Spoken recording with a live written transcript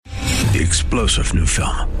the explosive new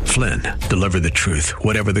film, Flynn, Deliver the Truth,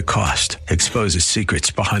 Whatever the Cost, exposes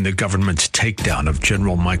secrets behind the government's takedown of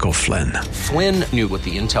General Michael Flynn. Flynn knew what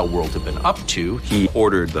the intel world had been up to. He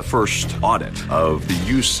ordered the first audit of the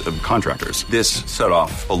use of contractors. This set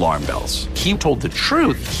off alarm bells. He told the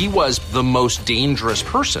truth. He was the most dangerous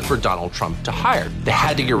person for Donald Trump to hire. They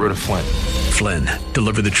had to get rid of Flynn. Flynn,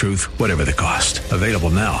 Deliver the Truth, Whatever the Cost. Available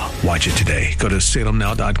now. Watch it today. Go to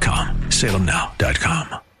salemnow.com.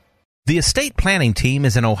 salemnow.com. The estate planning team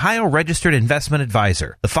is an Ohio registered investment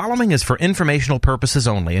advisor. The following is for informational purposes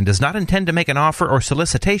only and does not intend to make an offer or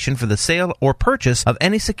solicitation for the sale or purchase of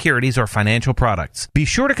any securities or financial products. Be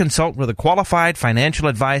sure to consult with a qualified financial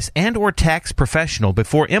advice and or tax professional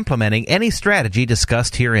before implementing any strategy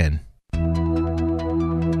discussed herein.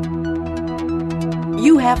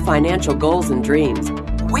 You have financial goals and dreams.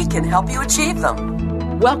 We can help you achieve them.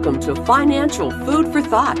 Welcome to Financial Food for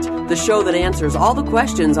Thought, the show that answers all the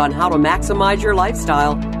questions on how to maximize your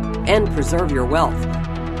lifestyle and preserve your wealth.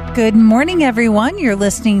 Good morning, everyone. You're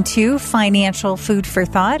listening to Financial Food for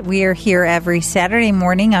Thought. We are here every Saturday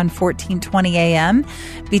morning on 1420 a.m.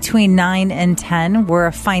 between 9 and 10. We're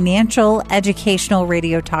a financial educational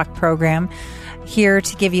radio talk program here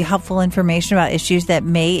to give you helpful information about issues that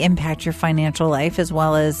may impact your financial life, as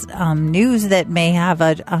well as news that may have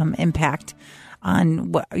an impact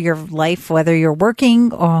on your life, whether you're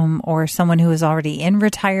working or someone who is already in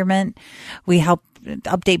retirement. We help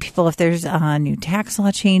update people if there's new tax law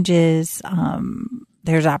changes,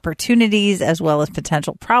 there's opportunities as well as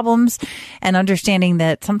potential problems, and understanding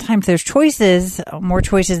that sometimes there's choices, more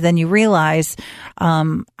choices than you realize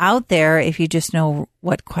out there if you just know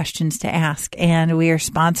what questions to ask. And we are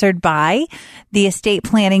sponsored by the Estate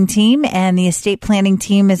Planning Team, and the Estate Planning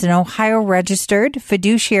Team is an Ohio registered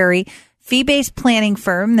fiduciary fee-based planning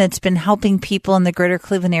firm that's been helping people in the greater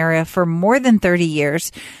Cleveland area for more than 30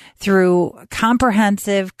 years through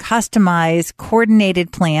comprehensive, customized,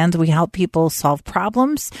 coordinated plans. We help people solve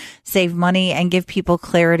problems, save money, and give people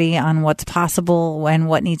clarity on what's possible and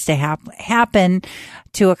what needs to happen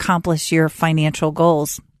to accomplish your financial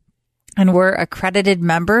goals. And we're accredited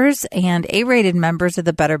members and A-rated members of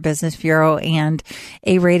the Better Business Bureau and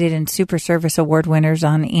A-rated and Super Service Award winners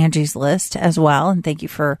on Angie's List as well. And thank you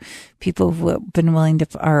for people who have been willing to,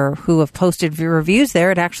 or who have posted reviews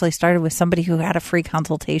there. It actually started with somebody who had a free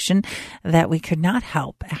consultation that we could not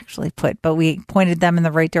help actually put, but we pointed them in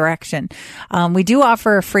the right direction. We do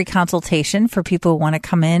offer a free consultation for people who want to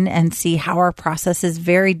come in and see how our process is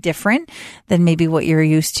very different than maybe what you're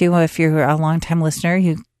used to. If you're a longtime listener,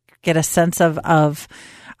 you get a sense of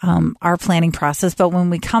our planning process. But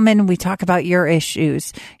when we come in, we talk about your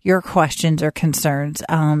issues, your questions or concerns.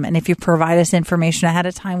 And if you provide us information ahead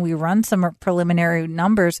of time, we run some preliminary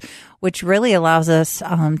numbers, which really allows us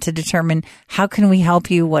to determine how can we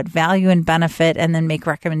help you, what value and benefit, and then make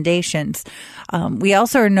recommendations. We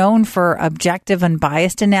also are known for objective,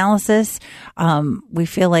 unbiased analysis. We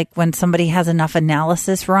feel like when somebody has enough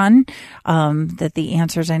analysis run, that the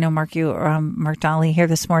answers, I know Mark Donnelly here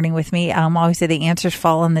this morning with me, always say the answers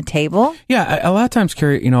fall on the table. Yeah, a lot of times,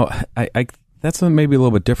 Carrie, I that's maybe a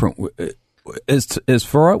little bit different. As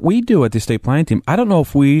for what we do at the estate planning team, I don't know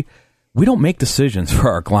if we don't make decisions for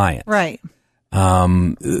our clients. Right.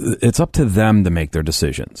 It's up to them to make their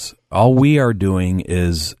decisions. All we are doing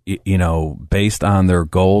is, based on their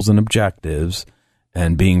goals and objectives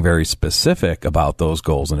and being very specific about those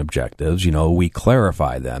goals and objectives, we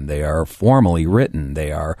clarify them. They are formally written.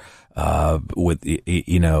 They are,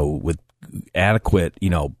 with adequate, we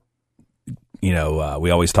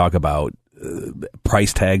always talk about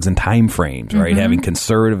price tags and time frames, right? Mm-hmm. Having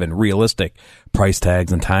conservative and realistic price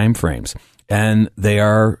tags and time frames. And they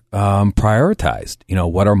are prioritized.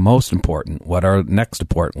 What are most important? What are next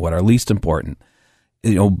important? What are least important?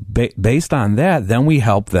 Based on that, then we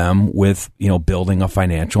help them with, building a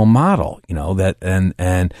financial model,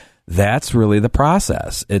 and that's really the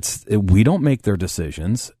process. We don't make their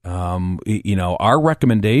decisions. Our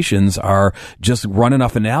recommendations are just run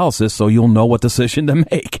enough analysis so you'll know what decision to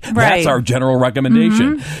make. Right. That's our general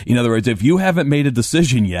recommendation. Mm-hmm. In other words, if you haven't made a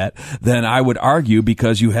decision yet, then I would argue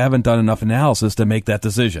because you haven't done enough analysis to make that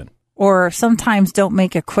decision. Or sometimes don't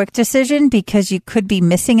make a quick decision because you could be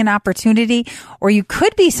missing an opportunity, or you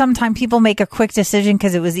could be, sometimes people make a quick decision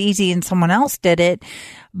because it was easy and someone else did it,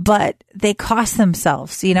 but they cost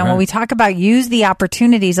themselves. Right. When we talk about use the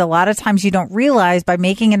opportunities, a lot of times you don't realize by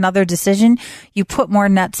making another decision, you put more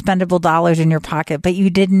net spendable dollars in your pocket, but you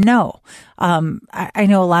didn't know. I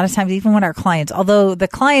know a lot of times, even when our clients, although the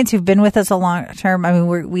clients who've been with us a long term,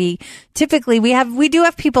 we do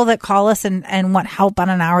have people that call us and want help on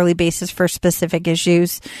an hourly basis for specific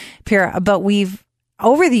issues, but we've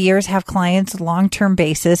over the years have clients long-term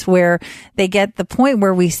basis where they get the point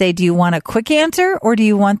where we say, do you want a quick answer or do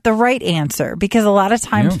you want the right answer? Because a lot of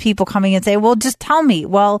times people coming and say, well, just tell me.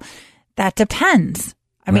 Well, that depends.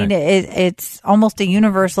 I mean, it's almost a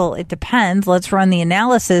universal, it depends. Let's run the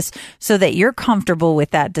analysis so that you're comfortable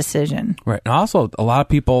with that decision. Right. And also, a lot of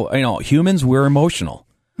people, humans, we're emotional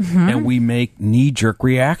and we make knee-jerk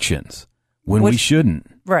reactions when we shouldn't.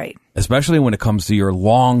 Right. Especially when it comes to your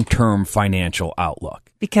long-term financial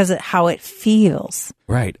outlook. Because of how it feels.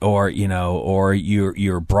 Right. Or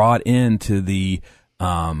you're brought into the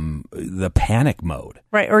panic mode.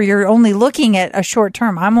 Right. Or you're only looking at a short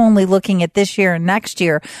term. I'm only looking at this year and next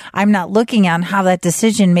year. I'm not looking on how that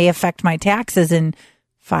decision may affect my taxes in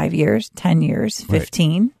 5 years, 10 years,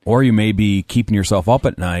 15. Right. Or you may be keeping yourself up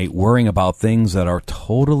at night worrying about things that are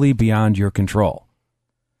totally beyond your control.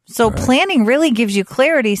 So planning really gives you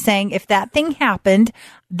clarity, saying if that thing happened,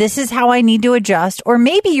 this is how I need to adjust. Or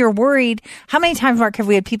maybe you're worried. How many times, Mark, have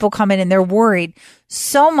we had people come in and they're worried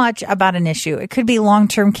so much about an issue? It could be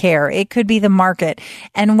long-term care. It could be the market.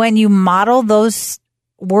 And when you model those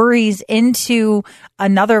worries into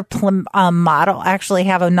another model, actually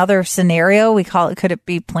have another scenario, we call it, could it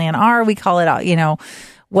be plan R? We call it,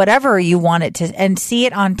 whatever you want it to, and see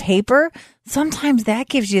it on paper, sometimes that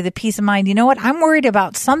gives you the peace of mind. You know what? I'm worried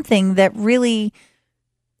about something that really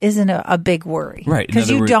isn't a big worry. Right. Because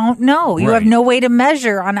you don't know. You have no way to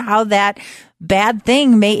measure on how that bad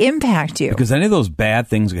thing may impact you. Because any of those bad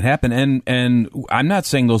things can happen. And I'm not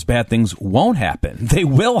saying those bad things won't happen. They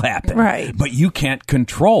will happen. Right. But you can't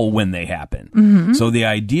control when they happen. Mm-hmm. So the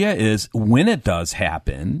idea is when it does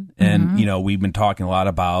happen, and, we've been talking a lot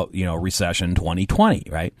about, recession 2020,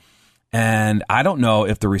 right? And I don't know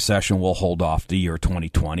if the recession will hold off the year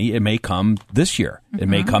 2020. It may come this year. It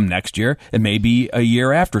may come next year. It may be a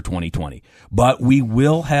year after 2020. But we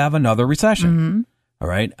will have another recession. All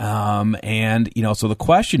right. So the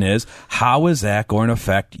question is, how is that going to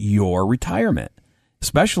affect your retirement?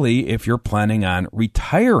 Especially if you're planning on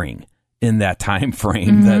retiring in that time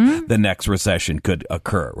frame that the next recession could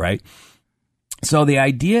occur, right? So the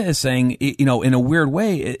idea is saying, in a weird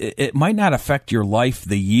way, it might not affect your life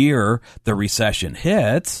the year the recession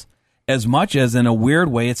hits as much as in a weird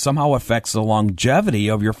way it somehow affects the longevity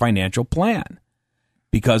of your financial plan.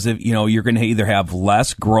 Because if you're going to either have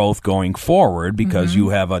less growth going forward because you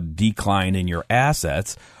have a decline in your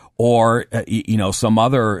assets, or some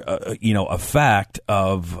other effect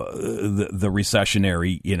of the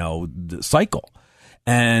recessionary cycle.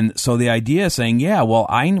 And so the idea is saying, I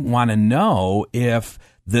want to know if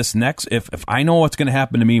this next, if I know what's going to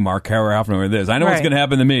happen to me, Mark Harrison, or this, I know what's going to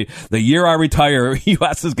happen to me. The year I retire,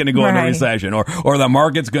 U.S. is going to go into recession, or the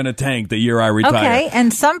market's going to tank the year I retire. Okay,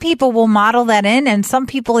 and some people will model that in, and some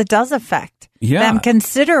people it does affect them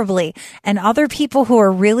considerably. And other people who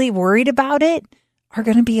are really worried about it are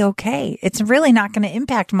going to be okay. It's really not going to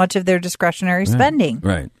impact much of their discretionary spending.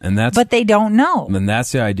 Right. But they don't know. And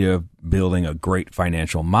that's the idea of building a great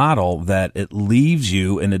financial model, that it leaves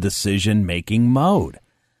you in a decision-making mode.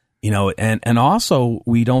 And also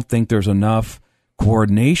we don't think there's enough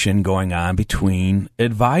coordination going on between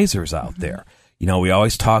advisors out there. We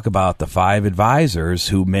always talk about the 5 advisors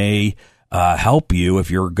who may help you if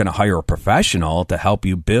you're going to hire a professional to help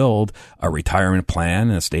you build a retirement plan,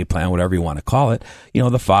 an estate plan, whatever you want to call it.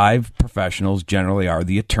 The 5 professionals generally are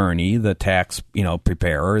the attorney, the tax,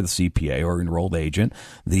 preparer, the CPA or enrolled agent,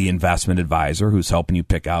 the investment advisor who's helping you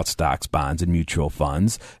pick out stocks, bonds, and mutual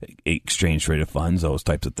funds, exchange traded funds, those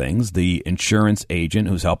types of things. The insurance agent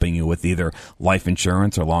who's helping you with either life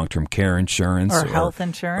insurance or long-term care insurance or health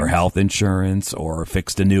insurance or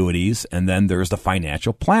fixed annuities. And then there's the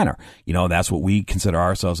financial planner. That's what we consider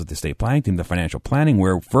ourselves at the estate planning team, the financial planning,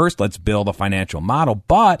 where first let's build a financial model.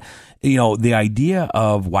 But, the idea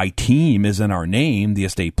of why team is in our name, the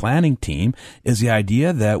estate planning team, is the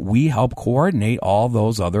idea that we help coordinate all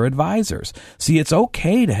those other advisors. See, it's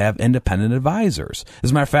okay to have independent advisors.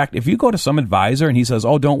 As a matter of fact, if you go to some advisor and he says,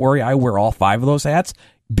 oh, don't worry, I wear all 5 of those hats,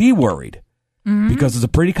 be worried. Because it's a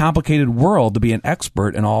pretty complicated world to be an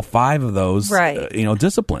expert in all 5 of those,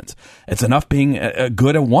 disciplines. It's enough being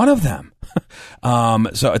good at one of them.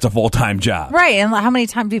 So it's a full-time job. Right. And how many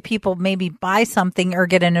times do people maybe buy something or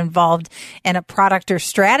get involved in a product or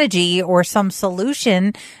strategy or some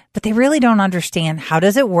solution, but they really don't understand how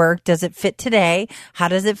does it work? Does it fit today? How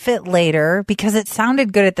does it fit later? Because it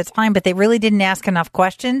sounded good at the time, but they really didn't ask enough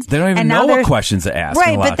questions. They don't even know what questions to ask.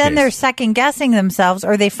 Right. But then they're second guessing themselves,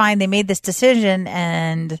 or they find they made this decision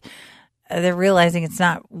and they're realizing it's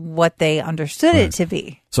not what they understood it to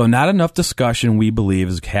be. So not enough discussion, we believe,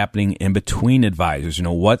 is happening in between advisors. You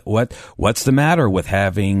know, what's the matter with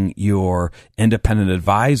having your independent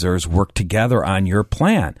advisors work together on your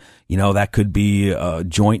plan? You know, that could be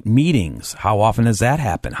joint meetings. How often has that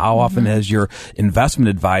happened? How often has your investment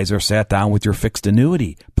advisor sat down with your fixed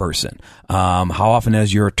annuity person? How often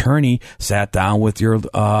has your attorney sat down with your,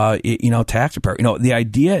 tax preparer? You know, the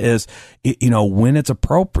idea is, when it's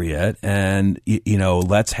appropriate and,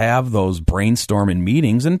 let's have those brainstorming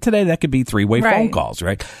meetings. And today that could be 3-way phone calls,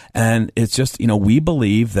 right? And it's just, we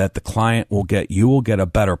believe that the client you will get a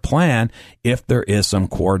better plan if there is some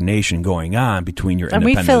coordination going on between your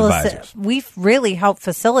independent advisors. We've really helped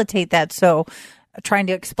facilitate that. So trying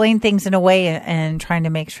to explain things in a way and trying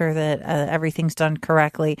to make sure that everything's done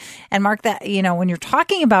correctly. And Mark, that, when you're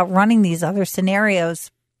talking about running these other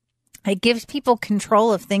scenarios, it gives people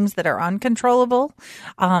control of things that are uncontrollable.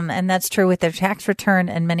 And that's true with their tax return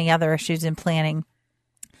and many other issues in planning.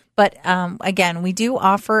 But again, we do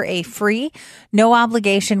offer a free, no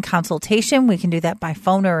obligation consultation. We can do that by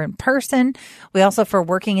phone or in person. We also, for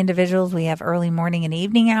working individuals, we have early morning and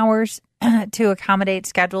evening hours to accommodate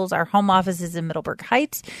schedules. Our home office is in Middleburg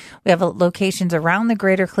Heights. We have locations around the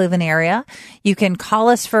greater Cleveland area. You can call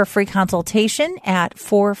us for a free consultation at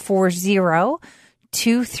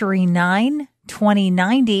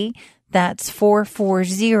 440-239-2090. That's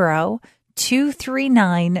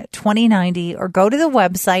 440-239-2090, or go to the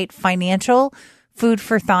website,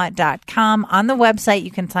 financialfoodforthought.com. On the website,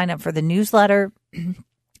 you can sign up for the newsletter,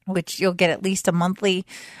 which you'll get at least a monthly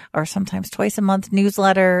or sometimes twice a month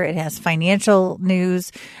newsletter. It has financial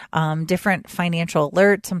news, different financial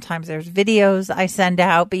alerts. Sometimes there's videos I send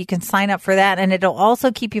out, but you can sign up for that. And it'll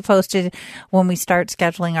also keep you posted when we start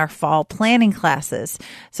scheduling our fall planning classes.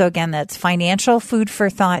 So again, that's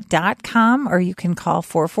financialfoodforthought.com, or you can call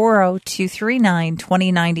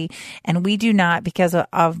 440-239-2090. And we do not, because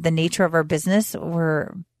of the nature of our business,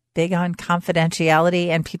 we're big on confidentiality,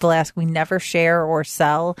 and people ask, we never share or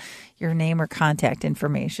sell your name or contact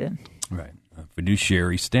information. Right. A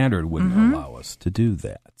fiduciary standard wouldn't allow us to do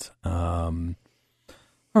that.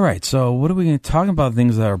 All right. So what are we going to talk about?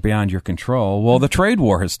 Things that are beyond your control. Well, the trade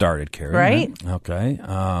war has started, Carrie. Right. Okay.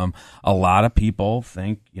 A lot of people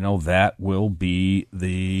think, that will be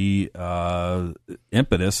the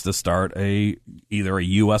impetus to start either a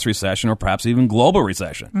U.S. recession or perhaps even global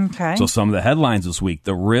recession. Okay. So some of the headlines this week,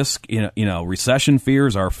 the risk, recession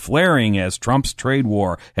fears are flaring as Trump's trade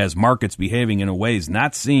war has markets behaving in ways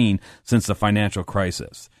not seen since the financial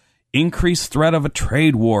crisis. Increased threat of a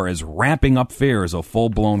trade war is ramping up fears of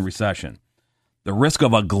full-blown recession. The risk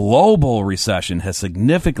of a global recession has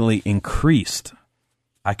significantly increased.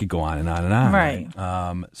 I could go on and on and on. Right.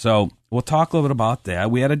 So we'll talk a little bit about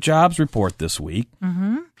that. We had a jobs report this week.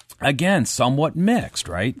 Again, somewhat mixed,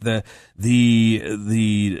 right? The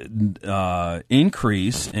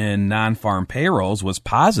increase in non-farm payrolls was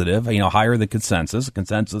positive, higher than consensus.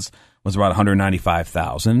 Consensus was about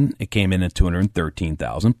 195,000. It came in at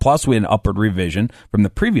 213,000. Plus, we had an upward revision from the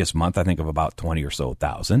previous month, I think, of about 20 or so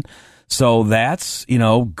thousand. So that's,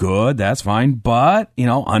 good. That's fine. But,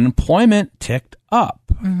 unemployment ticked up,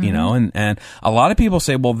 and a lot of people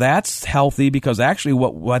say, well, that's healthy, because actually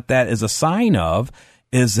what that is a sign of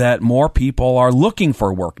is that more people are looking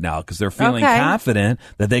for work now because they're feeling confident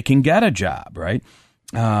that they can get a job, right?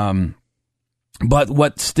 But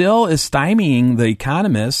what still is stymieing the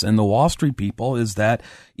economists and the Wall Street people is that,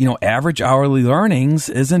 average hourly earnings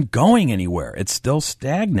isn't going anywhere. It's still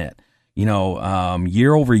stagnant,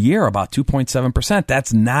 year over year, about 2.7%.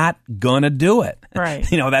 That's not going to do it. Right.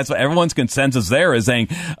 That's what everyone's consensus there is saying,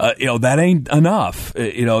 that ain't enough.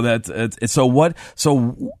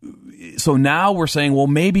 So now we're saying, well,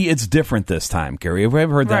 maybe it's different this time, Carrie. Have we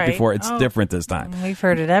ever heard that before? It's different this time. We've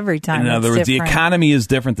heard it every time. In other words, the economy is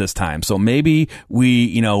different this time. So maybe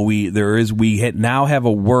we now have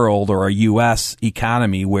a world or a U.S.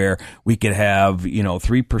 economy where we could have,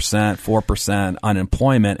 3%, 4%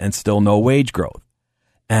 unemployment and still no wage growth.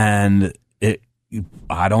 And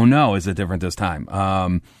I don't know. Is it different this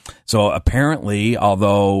time? So apparently,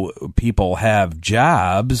 although people have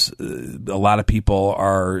jobs, a lot of people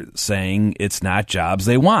are saying it's not jobs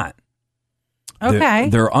they want. Okay.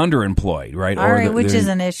 They're underemployed, right? All right, which is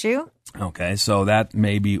an issue. Okay, so that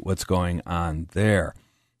may be what's going on there.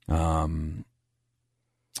 Also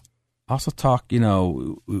talk,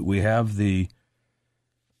 we have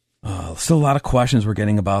still a lot of questions we're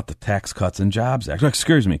getting about the Tax Cuts and Jobs Act.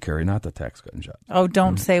 Excuse me, Carrie, not the Tax Cut and Jobs. Oh,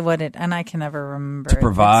 don't say what it, and I can never remember. To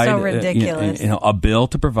provide, it's so ridiculous. A bill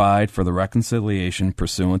to provide for the reconciliation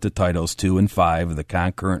pursuant to Titles 2 and 5 of the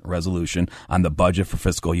concurrent resolution on the budget for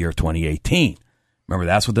fiscal year 2018. Remember,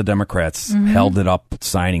 that's what the Democrats held it up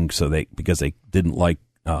signing because they didn't like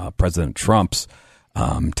President Trump's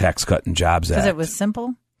Tax Cut and Jobs Act. Because it was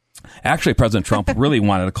simple? Actually, President Trump really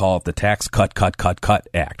wanted to call it the Tax Cut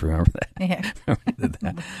Act. Remember that? Yeah. Did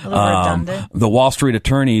that. A little redundant. The Wall Street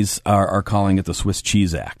attorneys are calling it the Swiss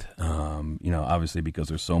Cheese Act, obviously because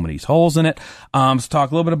there's so many holes in it. Let's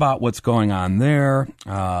talk a little bit about what's going on there. A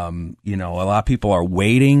lot of people are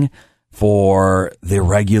waiting for the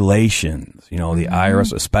regulations, the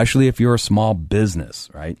IRS, especially if you're a small business,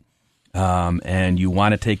 right? And you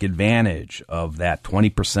want to take advantage of that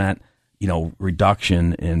 20%,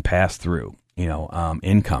 reduction in pass-through,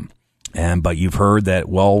 income. But you've heard that,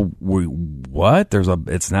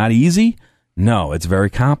 it's not easy? No, it's very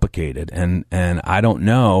complicated. And I don't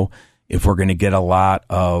know if we're going to get a lot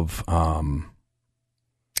of,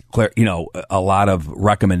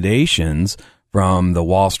 recommendations from the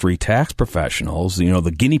Wall Street tax professionals,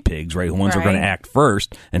 the guinea pigs, right? The ones who are going to act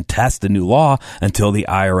first and test the new law until the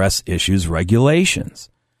IRS issues regulations,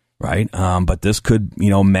 right? But this could,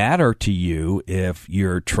 matter to you if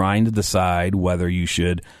you're trying to decide whether you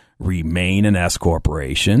should remain an S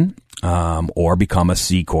corporation, or become a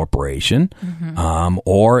C corporation,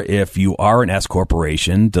 or if you are an S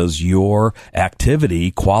corporation, does your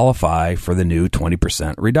activity qualify for the new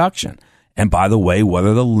 20% reduction? And by the way, what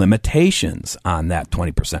are the limitations on that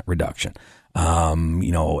 20% reduction? So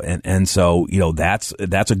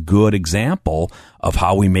that's a good example of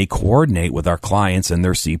how we may coordinate with our clients and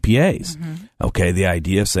their CPAs. Okay. The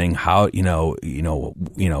idea of saying how,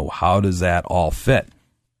 how does that all fit?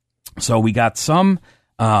 So we got some,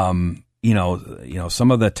 some of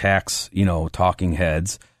the tax, talking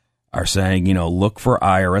heads are saying, look for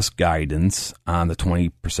IRS guidance on the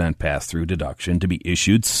 20% pass-through deduction to be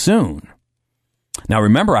issued soon. Now,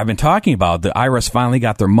 remember, I've been talking about the IRS finally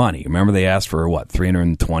got their money. Remember, they asked for what,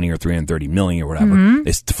 320 or 330 million or whatever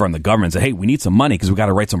from the government. Said, hey, we need some money because we got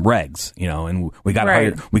to write some regs, and we got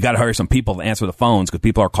to hire some people to answer the phones because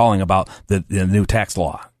people are calling about the new tax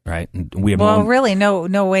law, right? And we have really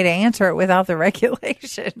no way to answer it without the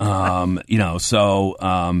regulation. So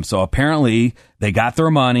apparently they got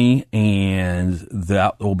their money, and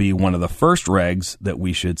that will be one of the first regs that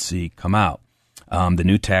we should see come out. The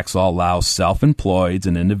new tax law allows self-employed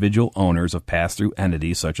and individual owners of pass-through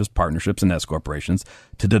entities such as partnerships and S corporations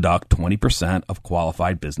to deduct 20% of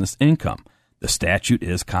qualified business income. The statute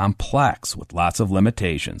is complex with lots of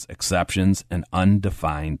limitations, exceptions, and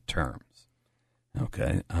undefined terms.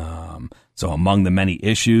 Okay. So among the many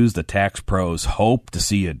issues the tax pros hope to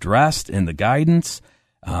see addressed in the guidance,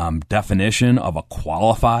 definition of a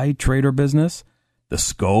qualified trade or business, the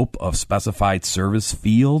scope of specified service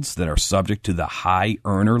fields that are subject to the high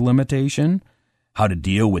earner limitation, how to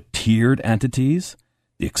deal with tiered entities,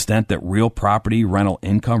 the extent that real property rental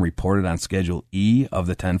income reported on Schedule E of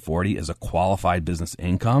the 1040 is a qualified business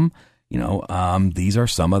income. These are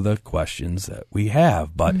some of the questions that we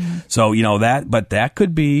have. But that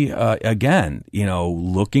could be,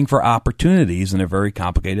 looking for opportunities in a very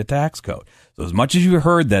complicated tax code. So as much as you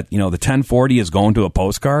heard that, the 1040 is going to a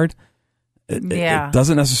postcard, it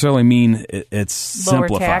doesn't necessarily mean it's lower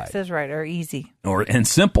simplified. Taxes, right, or easy. And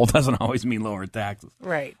simple doesn't always mean lower taxes.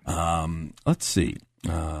 Right. Let's see.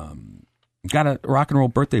 Got a rock and roll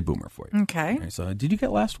birthday boomer for you. Okay. So did you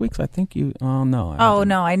get last week's? I think you, no.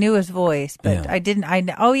 No, I knew his voice, but I didn't.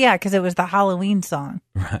 Because it was the Halloween song.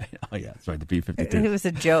 Right. Oh, yeah, that's right, the B-52. It was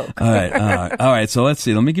a joke. All right, so let's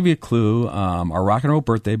see. Let me give you a clue. Our rock and roll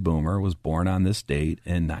birthday boomer was born on this date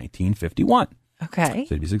in 1951. Okay.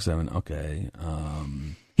 57. Okay.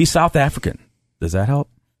 He's South African. Does that help?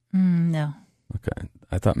 No. Okay.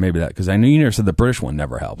 I thought maybe that, because I knew you never said the British one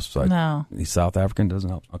never helps. So no. He's South African, doesn't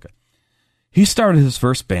help? Okay. He started his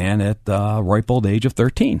first band at the ripe old age of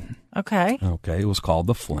 13. Okay. Okay. It was called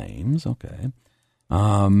The Flames. Okay.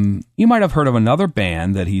 You might have heard of another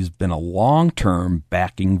band that he's been a long-term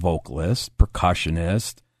backing vocalist,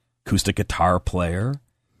 percussionist, acoustic guitar player,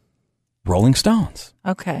 Rolling Stones.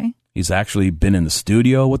 Okay. He's actually been in the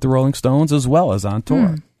studio with the Rolling Stones as well as on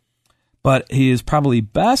tour. But he is probably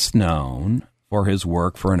best known for his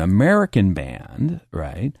work for an American band,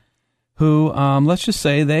 right, who, let's just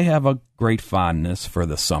say they have a great fondness for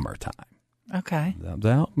the summertime. Okay. That'll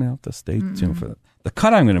help me out to stay tuned for that. The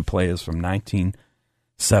cut I'm going to play is from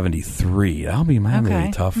 1973. That'll be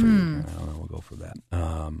really tough for you. I don't know, we'll go for that.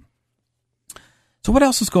 So what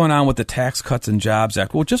else is going on with the Tax Cuts and Jobs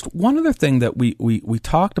Act? Well, just one other thing that we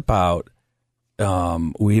talked about,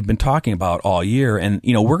 we've been talking about all year, and,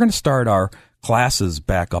 we're going to start our classes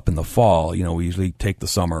back up in the fall. We usually take the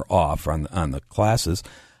summer off on the classes.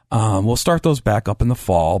 We'll start those back up in the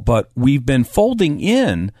fall, but we've been folding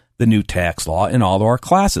in the new tax law in all of our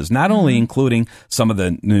classes, not only including some of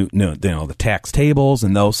the new the tax tables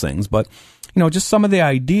and those things, but just some of the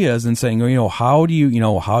ideas and saying, how do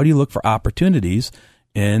you look for opportunities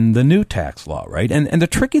in the new tax law, right? And the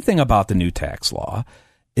tricky thing about the new tax law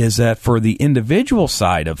is that for the individual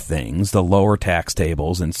side of things, the lower tax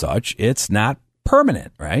tables and such, it's not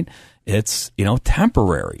permanent, right? It's,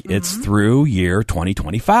 temporary. Mm-hmm. It's through year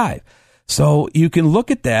 2025. So you can look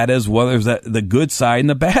at that as whether there's the good side and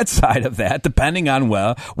the bad side of that, depending on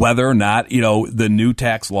whether or not, the new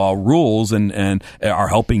tax law rules and are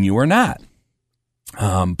helping you or not.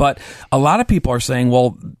 But a lot of people are saying,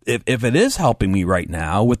 well, if it is helping me right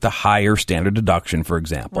now with the higher standard deduction, for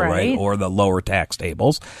example, right? Or the lower tax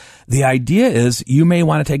tables, the idea is you may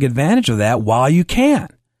want to take advantage of that while you can,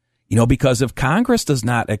 because if Congress does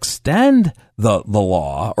not extend the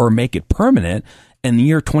law or make it permanent, in the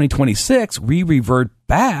year 2026, we revert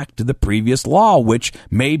back to the previous law, which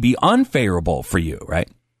may be unfavorable for you, right?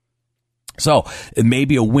 So it may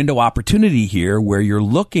be a window opportunity here where you're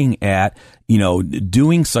looking at,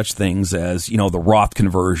 doing such things as, the Roth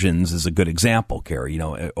conversions is a good example, Carrie,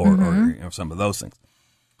 or some of those things.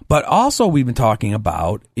 But also we've been talking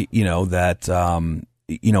about, that,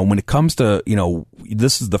 when it comes to,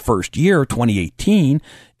 this is the first year, 2018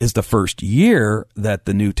 is the first year that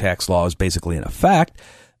the new tax law is basically in effect,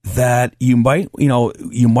 that you might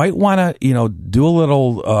want to, do a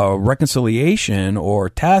little reconciliation or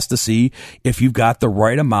test to see if you've got the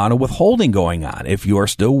right amount of withholding going on. If you are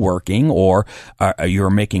still working or you're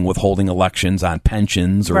making withholding elections on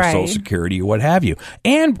pensions or Social Security or what have you.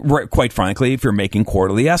 And quite frankly, if you're making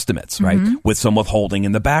quarterly estimates, right, with some withholding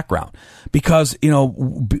in the background. Because,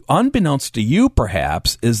 unbeknownst to you,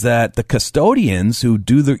 perhaps, is that the custodians who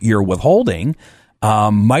do your withholding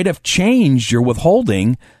might have changed your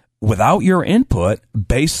withholding without your input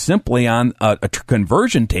based simply on a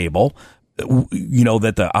conversion table,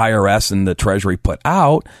 that the IRS and the Treasury put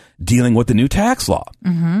out dealing with the new tax law.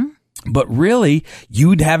 Mm-hmm. But really,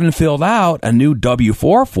 you haven't filled out a new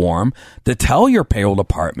W-4 form to tell your payroll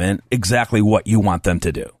department exactly what you want them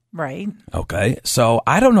to do. Right. Okay. So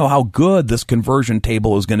I don't know how good this conversion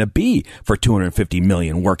table is going to be for 250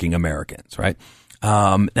 million working Americans, right?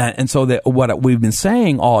 And so that what we've been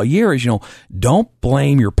saying all year is, don't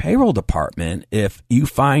blame your payroll department if you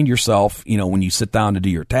find yourself, when you sit down to do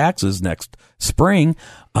your taxes next spring,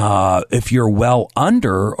 if you're well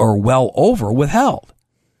under or well over withheld.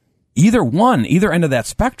 Either end of that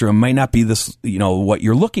spectrum may not be this, what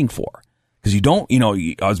you're looking for. Because you don't,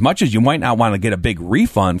 as much as you might not want to get a big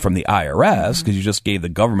refund from the IRS because you just gave the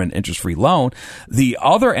government interest-free loan, the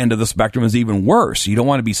other end of the spectrum is even worse. You don't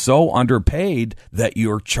want to be so underpaid that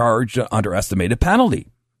you're charged an underestimated penalty.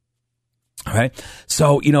 All right.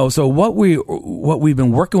 So, so what we've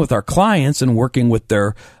been working with our clients and working with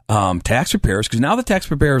their tax preparers, because now the tax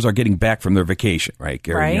preparers are getting back from their vacation, right,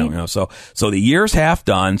 Gary? Right. So the year's half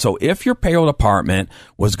done. So if your payroll department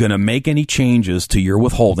was going to make any changes to your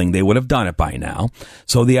withholding, they would have done it by now.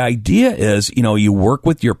 So the idea is, you work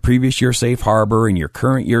with your previous year safe harbor and your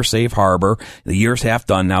current year safe harbor. The year's half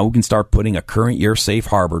done. Now we can start putting a current year safe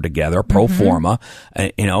harbor together, pro forma.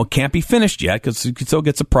 Can't be finished yet because you can still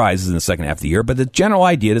get surprises in the second half of the year. But the general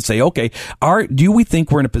idea to say, okay, do we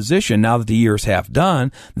think we're in a position now that the year's half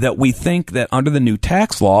done that we think that under the new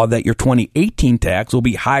tax law that your 2018 tax will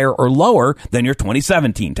be higher or lower than your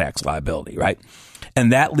 2017 tax liability, right?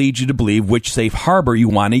 And that leads you to believe which safe harbor you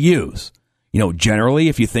want to use. Generally,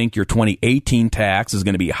 if you think your 2018 tax is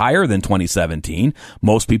going to be higher than 2017,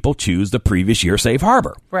 most people choose the previous year safe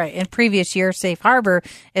harbor. Right. And previous year safe harbor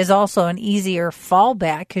is also an easier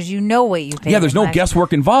fallback because you know what you pay. Yeah, there's no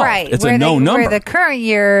guesswork involved. Right. It's a known number. Where the current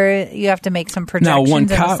year, you have to make some projections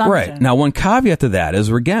and assumptions. Right. Now, one caveat to that is,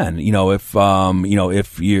 again, if you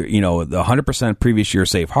the 100% previous year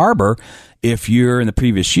safe harbor, if you're in the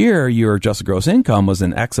previous year, your adjusted gross income was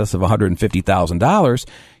in excess of $150,000,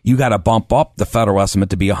 you got to bump up the federal estimate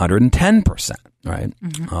to be 110%, right?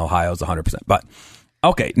 Mm-hmm. Ohio's 100%. But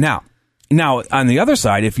okay, now on the other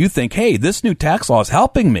side, if you think, hey, this new tax law is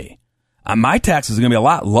helping me, my taxes are going to be a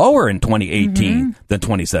lot lower in 2018 than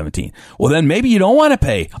 2017. Well, then maybe you don't want to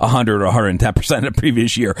pay 100 or 110% in the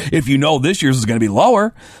previous year if you know this year's is going to be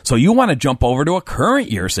lower. So you want to jump over to a current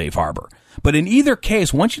year safe harbor. But in either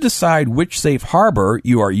case, once you decide which safe harbor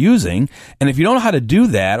you are using, and if you don't know how to do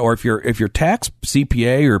that, or if your tax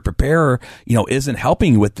CPA or preparer, isn't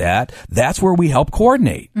helping you with that, that's where we help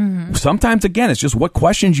coordinate. Mm-hmm. Sometimes, again, it's just what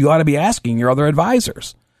questions you ought to be asking your other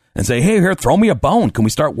advisors. And say, hey, here, throw me a bone. Can we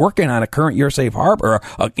start working on a current year safe harbor,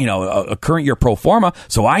 or a current year pro forma,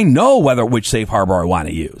 so I know which safe harbor I want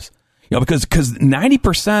to use? because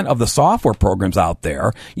 90% of the software programs out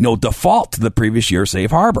there, default to the previous year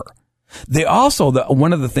safe harbor. They also,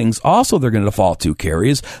 one of the things also they're going to default to, Carrie,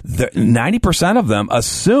 is 90% of them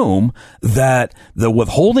assume that the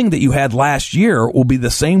withholding that you had last year will be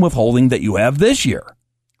the same withholding that you have this year.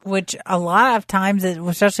 Which a lot of times,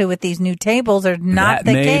 especially with these new tables, are not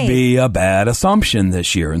the case. That may be a bad assumption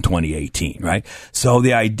this year in 2018, right? So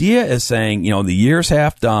the idea is saying, the year's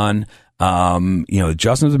half done.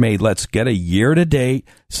 Adjustments are made. Let's get a year-to-date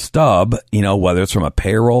stub, whether it's from a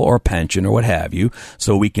payroll or pension or what have you,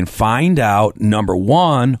 so we can find out, number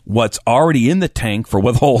one, what's already in the tank for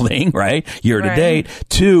withholding, right, year-to-date, right.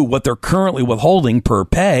 Two, what they're currently withholding per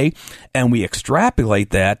pay, and we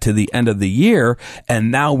extrapolate that to the end of the year,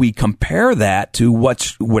 and now we compare that to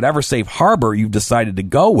whatever safe harbor you've decided to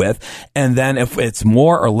go with, and then if it's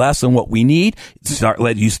more or less than what we need,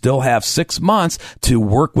 you still have 6 months to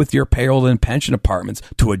work with your payroll and pension departments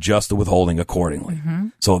to adjust the withholding accordingly. Mm-hmm.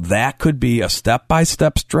 So that could be a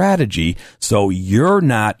step-by-step strategy. So you're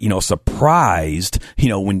not, surprised,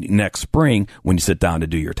 when next spring when you sit down to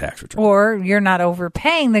do your tax return. Or you're not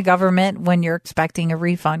overpaying the government when you're expecting a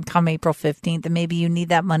refund come April 15th, and maybe you need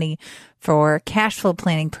that money for cash flow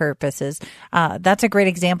planning purposes. That's a great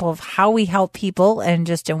example of how we help people. And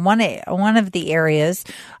just in one of the areas,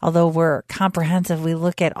 although we're comprehensive, we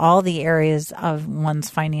look at all the areas of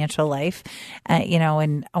one's financial life.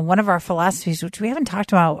 And one of our philosophies, which we haven't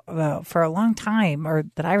talked about for a long time, or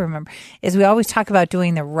that I remember, is we always talk about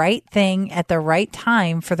doing the right thing at the right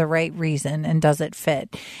time for the right reason. And does it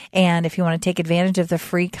fit? And if you want to take advantage of the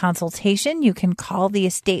free consultation, you can call the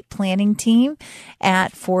estate planning team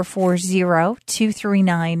at 440-239-2090.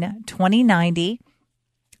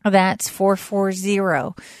 That's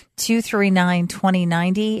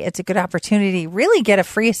 440-239-2090. It's a good opportunity to really get a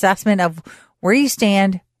free assessment of where you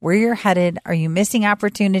stand, where you're headed. Are you missing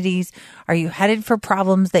opportunities? Are you headed for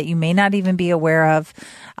problems that you may not even be aware of?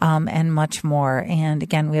 And much more. And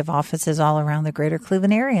again, we have offices all around the greater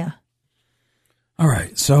Cleveland area. All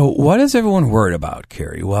right. So what is everyone worried about,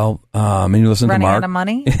 Carrie? Well, and you listen running to Mark. Out of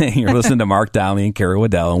money? You're listening to Mark Dowley and Carrie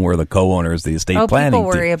Waddell, and we're the co-owners of the estate planning people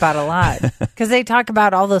worry about a lot because they talk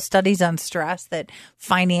about all those studies on stress, that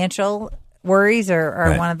financial worries are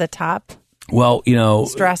right. One of the top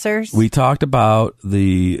stressors. We talked about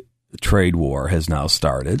the trade war has now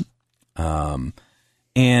started. And,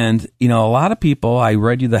 a lot of people, I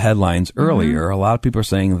read you the headlines earlier, a lot of people are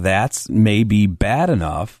saying that's maybe bad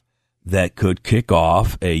enough that could kick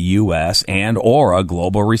off a U.S. and or a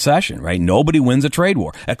global recession, right? Nobody wins a trade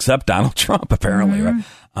war except Donald Trump, apparently, right?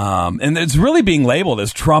 And it's really being labeled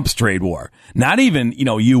as Trump's trade war, not even,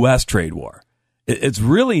 U.S. trade war. It's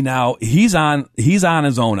really now he's on his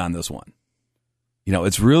own on this one.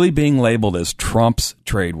 It's really being labeled as Trump's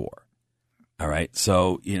trade war. All right.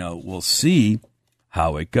 So, we'll see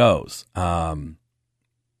how it goes.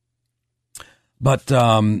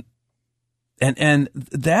 And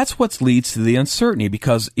that's what leads to the uncertainty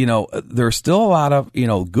because, there's still a lot of,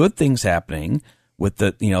 good things happening with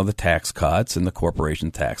the tax cuts and the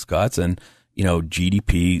corporation tax cuts and,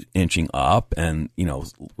 GDP inching up and,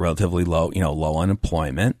 relatively low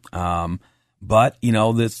unemployment. But,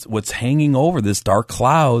 this, what's hanging over, this dark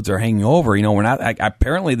clouds are hanging over, we're not,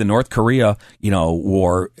 apparently the North Korea,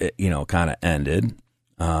 war, kind of ended,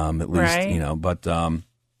 at least, right.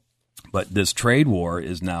 But this trade war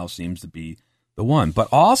seems to be the one. But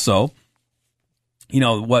also,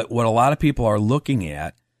 what a lot of people are looking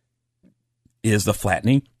at is the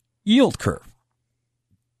flattening yield curve.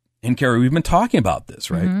 And Carrie, we've been talking about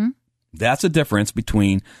this, right? Mm-hmm. That's a difference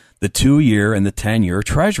between the 2-year and the 10-year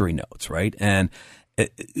Treasury notes, right? And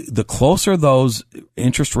the closer those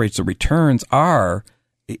interest rates of returns are,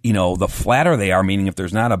 the flatter they are, meaning if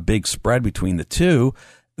there's not a big spread between the two,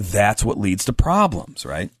 that's what leads to problems,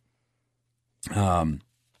 right? The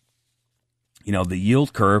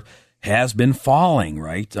yield curve has been falling,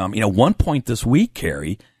 right? One point this week,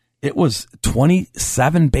 Carrie, it was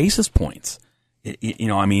 27 basis points. The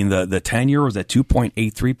 10-year was at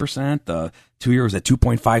 2.83%. The 2-year was at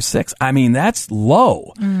 2.56. That's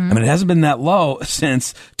low. Mm-hmm. It hasn't been that low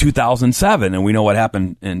since 2007, and we know what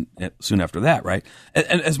happened soon after that, right?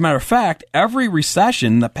 And as a matter of fact, every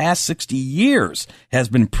recession in the past 60 years has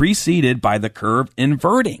been preceded by the curve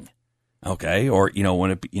inverting. Okay, or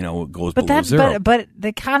when it goes below zero. But the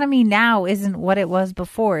economy now isn't what it was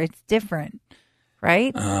before. It's different,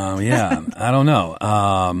 right? Yeah, I don't know.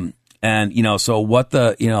 And so what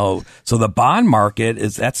so the bond market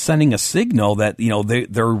that's sending a signal that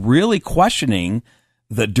they're really questioning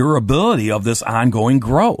the durability of this ongoing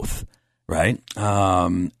growth, right?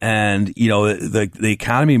 And, you know, the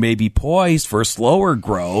economy may be poised for slower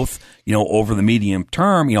growth, you know, over the medium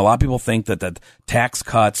term. You know, a lot of people think that tax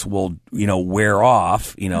cuts will, you know, wear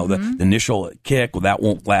off, you know, the initial kick, well, that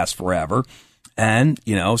won't last forever. And,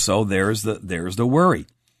 you know, so there's the worry.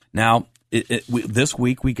 Now, this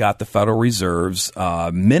week we got the Federal Reserve's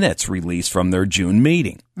minutes released from their June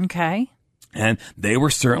meeting. Okay. And they were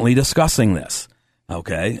certainly discussing this.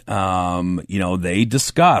 Okay. You know, they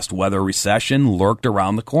discussed whether a recession lurked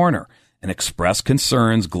around the corner and expressed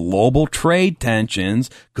concerns global trade tensions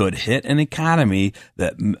could hit an economy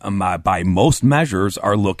that by most measures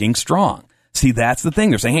are looking strong. See, that's the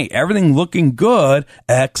thing. They're saying, hey, everything looking good,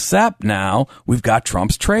 except now we've got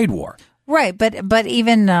Trump's trade war. Right. But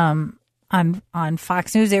even on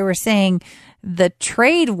Fox News, they were saying the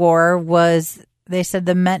trade war was, they said,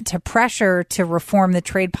 the meant to pressure to reform the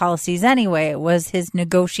trade policies anyway. It was his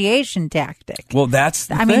negotiation tactic. Well, that's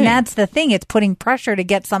the thing. I mean, that's the thing. It's putting pressure to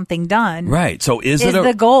get something done. Right. So is it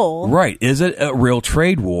the goal? Right. Is it a real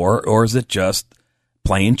trade war, or is it just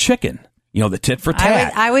playing chicken? You know, the tit for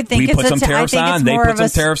tat. I would think we put some tariffs on, they put some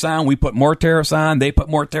tariffs on, we put more tariffs on, they put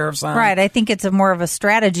more tariffs on. Right. I think it's more of a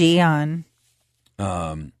strategy on.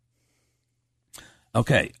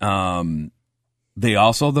 Okay.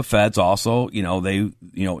 The Feds also,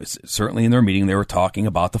 certainly in their meeting, they were talking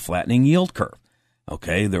about the flattening yield curve.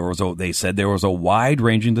 Okay. They said there was a wide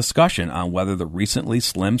ranging discussion on whether the recently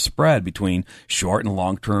slim spread between short and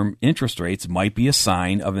long-term interest rates might be a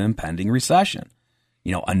sign of an impending recession.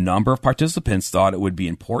 You know, a number of participants thought it would be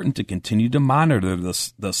important to continue to monitor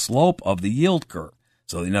the slope of the yield curve.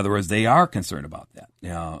 So, in other words, they are concerned about that. You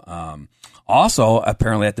know, also,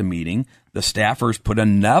 apparently at the meeting, the staffers put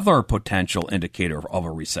another potential indicator of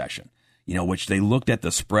a recession, you know, which they looked at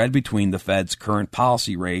the spread between the Fed's current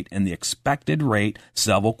policy rate and the expected rate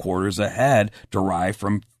several quarters ahead derived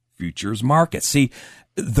from futures markets. See,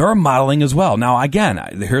 they're modeling as well. Now, again,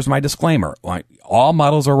 here's my disclaimer. All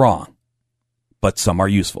models are wrong, but some are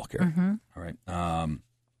useful, Carrie. Mm-hmm. All right.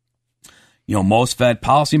 You know, most Fed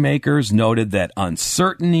policymakers noted that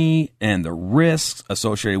uncertainty and the risks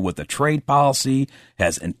associated with the trade policy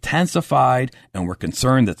has intensified, and were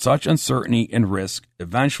concerned that such uncertainty and risk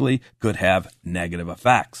eventually could have negative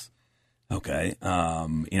effects. Okay.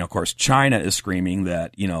 Of course, China is screaming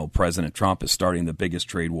that, you know, President Trump is starting the biggest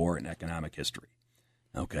trade war in economic history.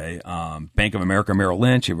 Okay. Bank of America Merrill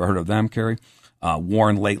Lynch, you ever heard of them, Carrie?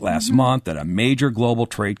 Warned late last month that a major global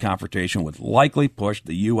trade confrontation would likely push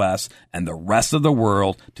the U.S. and the rest of the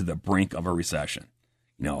world to the brink of a recession.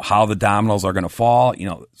 You know, how the dominoes are going to fall, you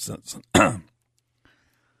know.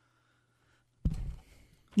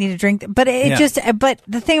 Need a drink. But but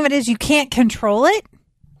the thing of it is, you can't control it.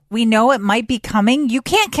 We know it might be coming. You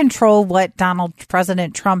can't control what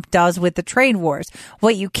President Trump does with the trade wars.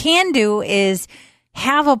 What you can do is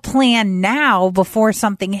have a plan now before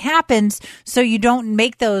something happens, so you don't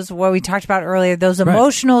make those, what we talked about earlier, those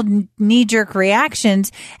emotional knee-jerk reactions,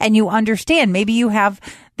 and you understand. Maybe you have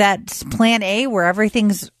that plan A where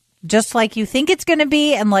everything's just like you think it's going to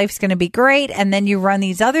be and life's going to be great, and then you run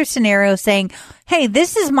these other scenarios saying, hey,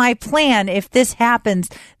 this is my plan. If this happens,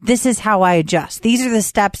 this is how I adjust. These are the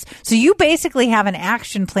steps. So you basically have an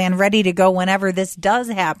action plan ready to go whenever this does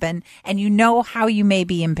happen, and you know how you may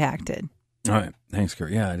be impacted. All right. Thanks,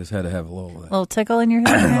 Kurt. Yeah, I just had to have a little tickle in your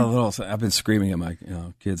head. I've been screaming at my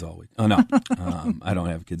kids all week. Oh, no. I don't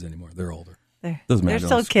have kids anymore. They're older. They're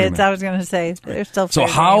still kids. I was going to say. They're still. So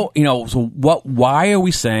why are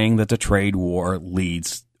we saying that the trade war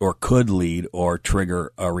leads or could lead or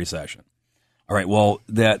trigger a recession? All right. Well,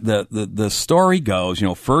 the story goes,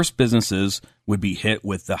 first businesses would be hit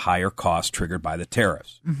with the higher cost triggered by the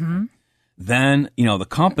tariffs. Mm-hmm. Then, the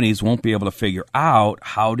companies won't be able to figure out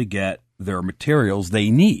how to get their materials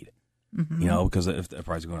they need, because if the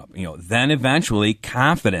price is going up, then eventually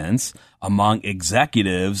confidence among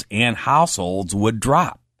executives and households would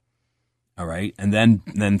drop. All right. And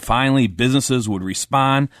then finally businesses would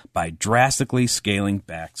respond by drastically scaling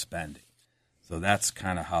back spending. So that's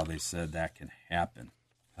kind of how they said that can happen.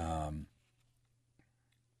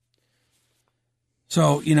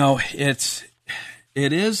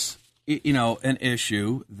 It is an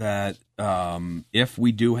issue that if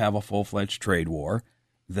we do have a full-fledged trade war,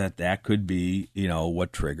 that could be,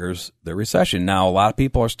 what triggers the recession. Now, a lot of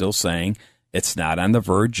people are still saying it's not on the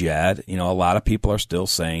verge yet. A lot of people are still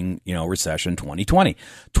saying, recession 2020.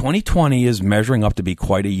 2020 is measuring up to be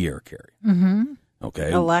quite a year, Carrie. Mm-hmm.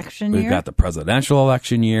 Okay. Election year. We've got the presidential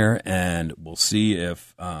election year, and we'll see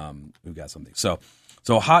if we've got something. So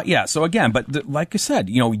again, but like I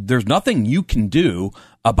said, there's nothing you can do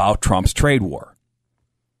about Trump's trade war.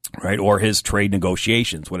 right? Or his trade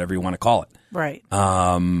negotiations, whatever you want to call it. Right.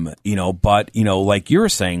 But, like you're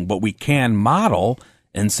saying, but we can model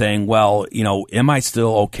and saying, well, am I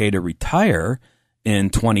still okay to retire in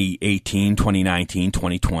 2018, 2019,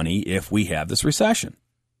 2020 if we have this recession?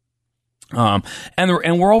 And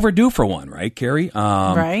we're overdue for one, right, Carrie?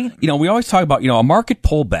 Right. We always talk about, a market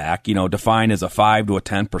pullback, defined as a 5 to a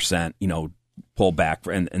 10%,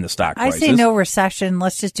 pullback in the stock prices. I say no recession.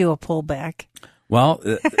 Let's just do a pullback. Well,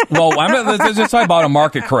 let's just talk about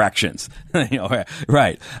market corrections,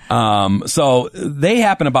 right? So they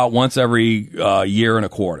happen about once every year and a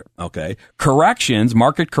quarter. Okay,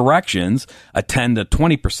 market corrections, a 10 to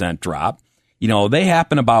 20% drop. They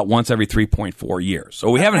happen about once every 3.4 years.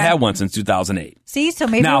 So we haven't had one since 2008. See, so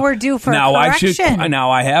maybe we're due for a correction.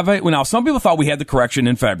 Now some people thought we had the correction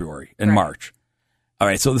in February and March. All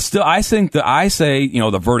right, so I say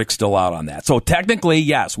the verdict's still out on that. So technically,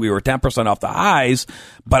 yes, we were 10% off the highs,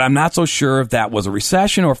 but I'm not so sure if that was a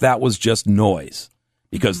recession or if that was just noise.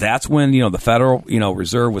 Because that's when, the Federal,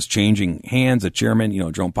 Reserve was changing hands. The chairman,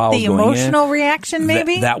 Jerome Powell was going in. The emotional reaction,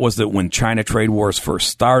 maybe? That was when China trade wars first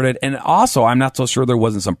started. And also, I'm not so sure there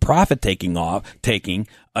wasn't some profit taking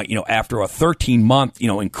after a 13-month,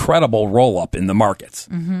 incredible roll-up in the markets,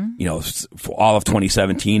 for all of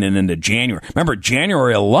 2017 and into January. Remember,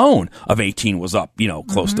 January alone of 18 was up,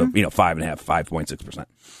 close to, 5.6%.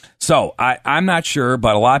 So I'm not sure,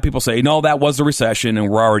 but a lot of people say, no, that was a recession and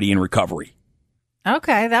we're already in recovery.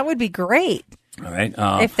 Okay, that would be great. All right.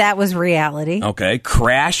 If that was reality. Okay.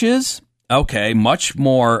 Crashes. Okay. Much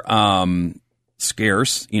more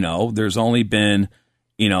scarce. There's only been,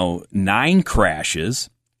 9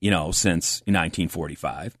 crashes, since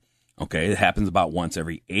 1945. Okay. It happens about once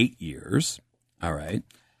every 8 years. All right.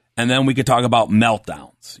 And then we could talk about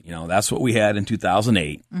meltdowns. That's what we had in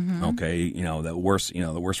 2008. Mm-hmm. Okay. The worst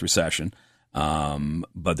recession.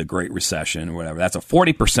 But the Great Recession or whatever, that's a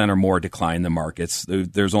 40% or more decline in the markets.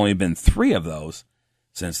 There's only been 3 of those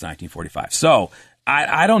since 1945. So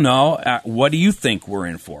I don't know. What do you think we're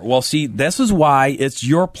in for? Well, see, this is why it's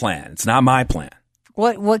your plan. It's not my plan.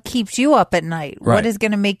 What keeps you up at night? Right. What is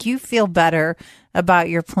going to make you feel better about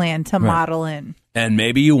your plan to model in? And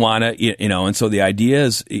maybe you want to, and so the idea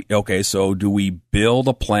is, okay, so do we build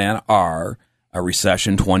a plan R, a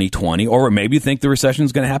recession 2020, or maybe you think the recession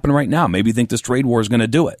is going to happen right now. Maybe you think this trade war is going to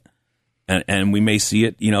do it, and we may see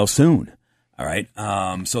it, soon. All right.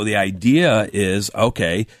 So the idea is,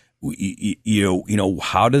 okay,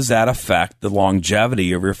 how does that affect the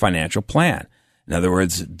longevity of your financial plan? In other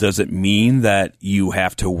words, does it mean that you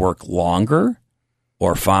have to work longer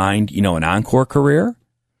or find, an encore career?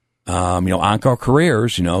 Encore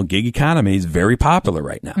careers, gig economy is very popular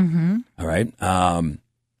right now. Mm-hmm. All right.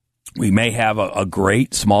 We may have a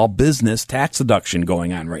great small business tax deduction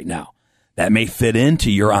going on right now that may fit into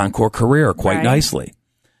your encore career quite nicely,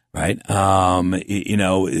 right? Are you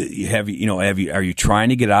trying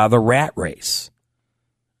to get out of the rat race?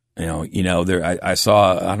 I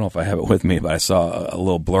saw, I don't know if I have it with me, but I saw a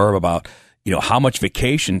little blurb about, how much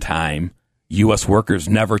vacation time U.S. workers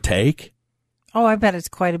never take. Oh, I bet it's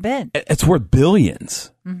quite a bit. It's worth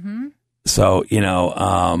billions. Mm-hmm. So,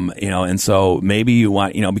 and so maybe you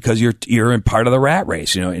want, because you're in part of the rat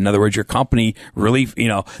race, in other words, your company really,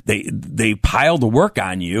 they pile the work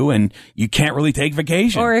on you and you can't really take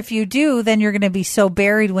vacation. Or if you do, then you're going to be so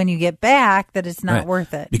buried when you get back that it's not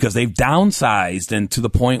worth it. Because they've downsized and to the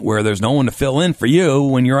point where there's no one to fill in for you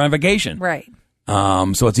when you're on vacation. Right.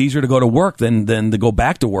 So it's easier to go to work than to go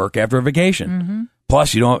back to work after a vacation. Mm-hmm.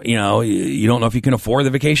 Plus you don't know if you can afford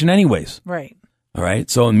the vacation anyways. Right. All right.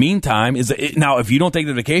 So in the meantime, now if you don't take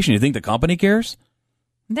the vacation, you think the company cares?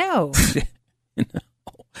 No.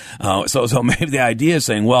 No. So maybe the idea is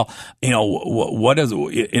saying, well, what is,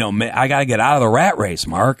 I got to get out of the rat race,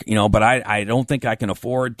 Mark, but I don't think I can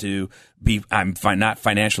afford to be, I'm not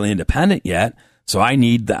financially independent yet. So I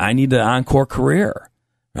need the encore career,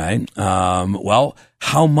 right? Well,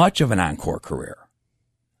 how much of an encore career?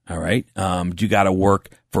 All right. Do you got to work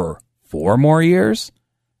for 4 more years?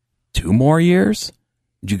 2 more years?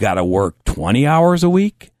 Do you got to work 20 hours a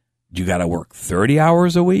week? Do you got to work 30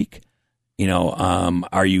 hours a week?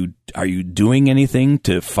 Are you doing anything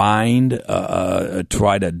to find,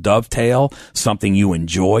 try to dovetail something you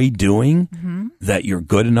enjoy doing that you're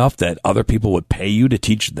good enough that other people would pay you to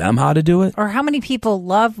teach them how to do it? Or how many people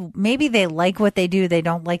maybe they like what they do. They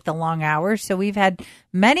don't like the long hours. So we've had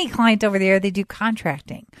many clients over there, they do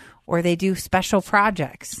contracting or they do special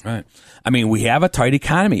projects. Right. I mean, we have a tight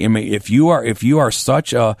economy. I mean, if you are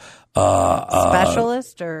such a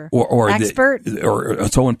specialist or expert or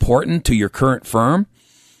so important to your current firm,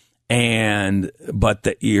 but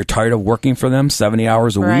that you're tired of working for them 70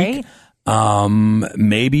 hours a week,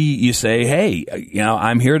 maybe you say, hey,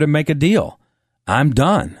 I'm here to make a deal. I'm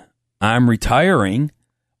done. I'm retiring,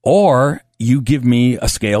 or you give me a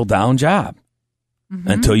scaled down job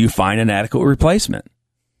until you find an adequate replacement.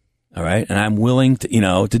 All right. And I'm willing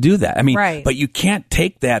to, to do that. I mean, but you can't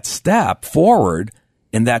take that step forward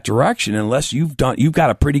in that direction unless you've got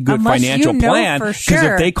a pretty good financial plan. Because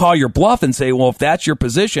if they call your bluff and say, well, if that's your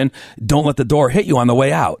position, don't let the door hit you on the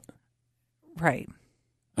way out. Right.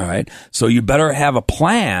 All right. So you better have a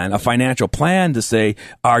plan, a financial plan to say,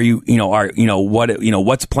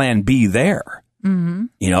 what's plan B there?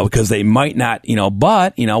 Because they might not,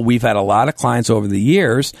 but, we've had a lot of clients over the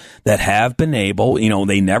years that have been able,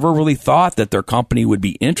 they never really thought that their company would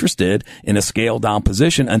be interested in a scaled down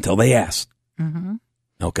position until they asked.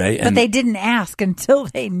 Okay. But they didn't ask until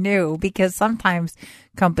they knew, because sometimes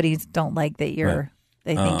companies don't like that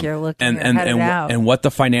they think you're looking headed out. And what the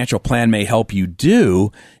financial plan may help you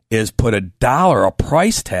do is put a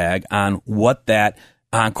price tag on what that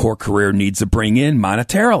Encore career needs to bring in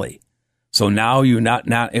monetarily. So now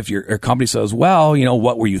if your company says, well,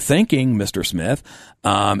 what were you thinking, Mr. Smith?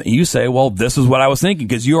 And you say, well, this is what I was thinking,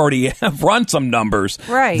 because you already have run some numbers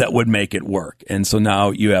that would make it work. And so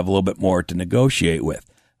now you have a little bit more to negotiate with.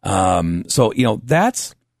 So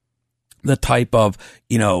that's the type of,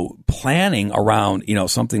 planning around,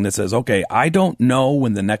 something that says, okay, I don't know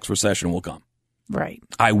when the next recession will come. Right.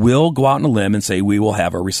 I will go out on a limb and say we will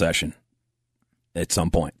have a recession at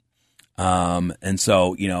some point. And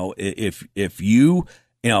so, if you,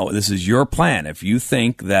 this is your plan, if you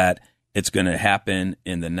think that it's going to happen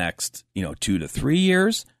in the next, 2 to 3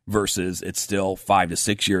 years versus it's still 5 to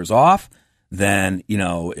 6 years off, then,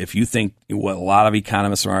 if you think what a lot of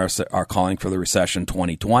economists are calling for the recession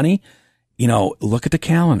 2020, look at the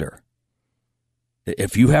calendar.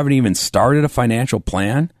 If you haven't even started a financial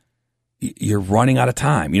plan, you're running out of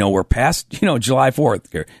time. We're past, July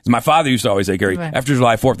 4th. Gary. My father used to always say, Gary, after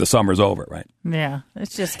July 4th, the summer's over, right? Yeah.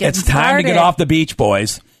 It's just getting It's time started. to get off the beach,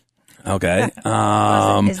 boys. Okay. Is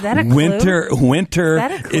that a clue?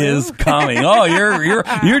 Winter is coming. Oh,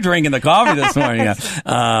 you're drinking the coffee this morning.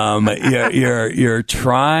 You're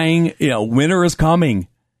trying, winter is coming.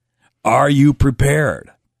 Are you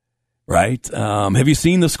prepared? Right. Have you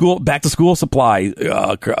seen the back to school supply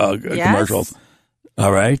commercials?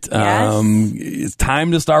 All right. Yes. It's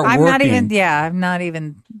time to start working. I'm not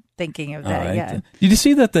even thinking of that yet. Did you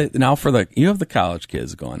see that now you have the college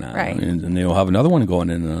kids going on, right? And they'll have another one going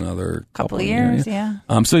in another couple of years, yeah.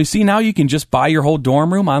 So you see now you can just buy your whole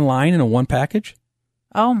dorm room online in a one package.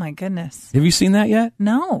 Oh my goodness. Have you seen that yet?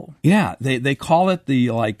 No. Yeah, they call it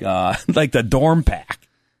the like the dorm pack.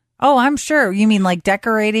 Oh, I'm sure. You mean like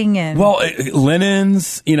decorating and... Well,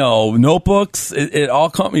 linens, notebooks, it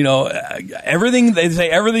all come, everything, they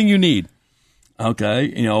say everything you need.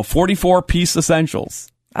 Okay. 44-piece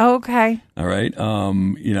essentials. Okay. All right.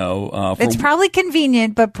 It's probably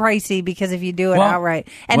convenient, but pricey, because if you do it outright.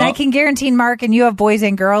 And I can guarantee, Mark, and you have boys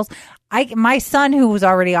and girls, my son, who was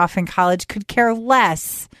already off in college, could care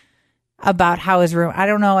less about how his room, I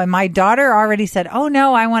don't know. And my daughter already said, oh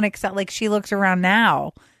no, I want to accept, like she looks around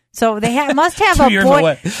now. So they must have a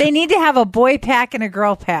boy. They need to have a boy pack and a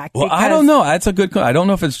girl pack. Well, I don't know. That's a good. I don't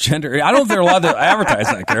know if it's gender. I don't think they're allowed to advertise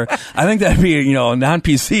that there. I think that'd be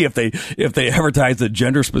non-PC if they advertise a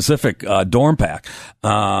gender specific dorm pack.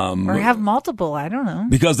 Or have multiple. I don't know.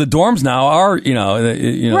 Because the dorms now are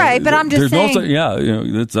right. But I'm just saying.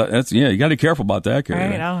 That's you got to be careful about that. Carrie,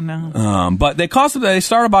 right. I don't know. But they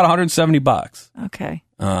start about $170. Okay.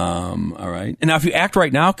 All right. And now if you act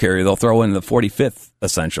right now, Carrie, they'll throw in the 45th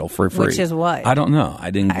essential for free. Which is what? I don't know. I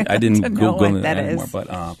didn't Google that anymore. Is.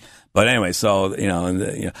 But anyway, so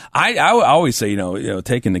I always say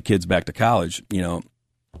taking the kids back to college.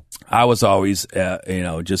 I was always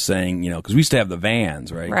just saying because we used to have the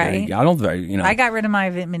vans, right? Right. I got rid of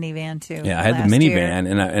my minivan too. Yeah, I had the minivan,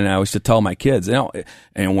 and I used to tell my kids, and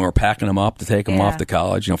when we're packing them up to take them off to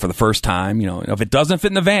college, for the first time, if it doesn't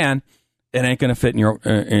fit in the van, it ain't going to fit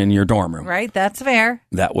in your dorm room. Right. That's fair.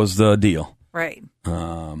 That was the deal. Right.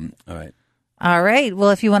 All right. All right. Well,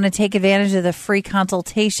 if you want to take advantage of the free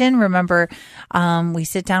consultation, remember, we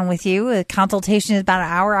sit down with you. A consultation is about an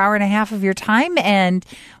hour and a half of your time, and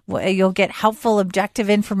you'll get helpful, objective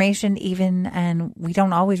information and we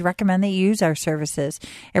don't always recommend that you use our services.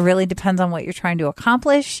 It really depends on what you're trying to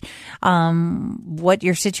accomplish, what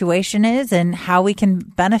your situation is, and how we can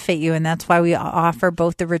benefit you. And that's why we offer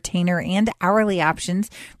both the retainer and hourly options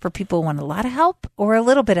for people who want a lot of help or a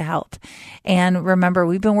little bit of help. And remember,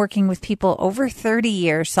 we've been working with people over over 30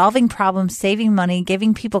 years, solving problems, saving money,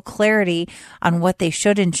 giving people clarity on what they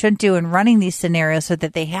should and shouldn't do, and running these scenarios so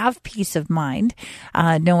that they have peace of mind,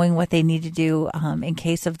 knowing what they need to do in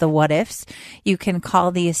case of the what ifs. You can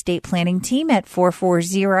call the estate planning team at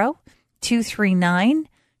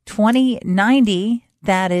 440-239-2090.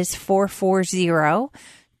 That is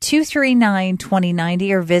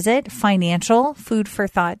 440-239-2090, or visit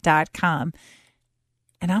financialfoodforthought.com.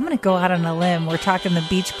 And I'm going to go out on a limb. We're talking the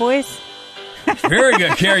Beach Boys. Very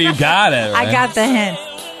good, Carrie. You got it. Right? I got the hint.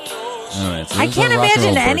 All right, so I can't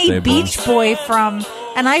imagine any Beach Boy from,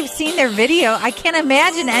 and I've seen their video, I can't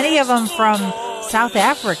imagine any of them from South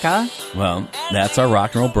Africa. Well, that's our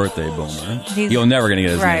rock and roll birthday boomer. You're never going to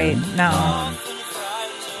get his name. Right, no.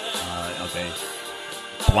 Okay.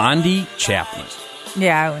 Blondie Chaplin.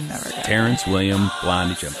 Yeah, I would never get Terrence William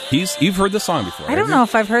Blondie Chaplin. You've heard this song before. I don't know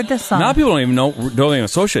if I've heard this song. A lot of people don't even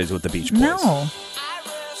associate it with the Beach Boys.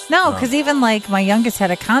 No, because even like my youngest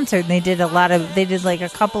had a concert and they did like a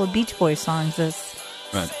couple of Beach Boys songs.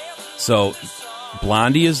 Right. So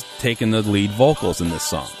Blondie is taking the lead vocals in this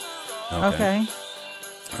song. Okay.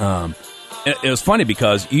 It was funny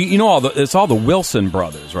because it's all the Wilson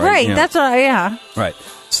brothers, right? Right. That's what. Yeah. Right.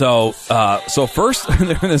 So first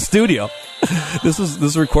they're in the studio. This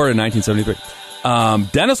is recorded in 1973.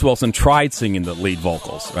 Dennis Wilson tried singing the lead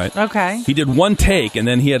vocals, right? Okay. He did one take and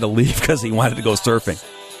then he had to leave because he wanted to go surfing.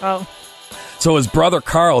 Oh. So his brother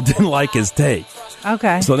Carl didn't like his take.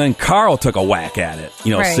 Okay. So then Carl took a whack at it,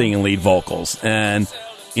 singing lead vocals, and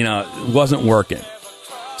it wasn't working.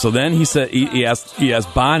 So then he said he asked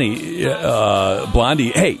Blondie,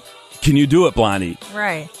 "Hey, can you do it, Blondie?"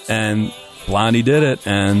 Right. And Blondie did it,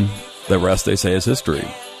 and the rest they say is history.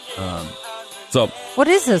 So what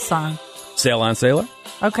is this song? Sail On Sailor.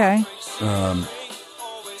 Okay.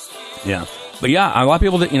 Yeah. But yeah, a lot of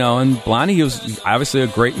people that, and Blondie, he was obviously a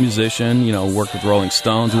great musician, worked with Rolling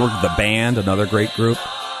Stones, worked with The Band, another great group.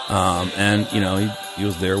 And, he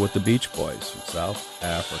was there with the Beach Boys from South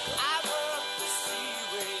Africa.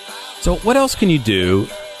 So what else can you do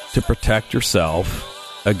to protect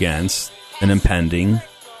yourself against an impending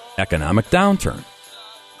economic downturn?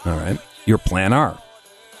 All right. Your plan R.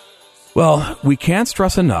 Well, we can't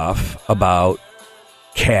stress enough about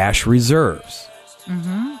cash reserves.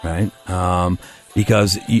 Mm-hmm. Right?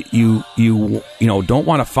 Because you don't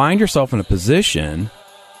want to find yourself in a position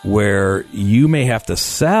where you may have to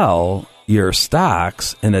sell your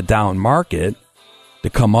stocks in a down market to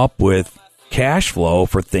come up with cash flow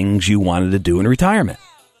for things you wanted to do in retirement,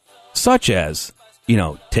 such as,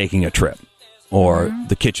 taking a trip or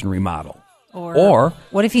the kitchen remodel. Or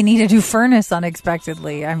what if you need a new furnace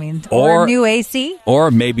unexpectedly? I mean, or a new AC?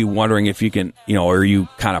 Or maybe wondering if you can, or you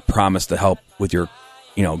kind of promised to help with your,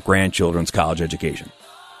 grandchildren's college education.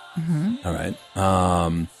 Mm-hmm. All right.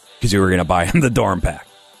 Because you were going to buy them the dorm pack.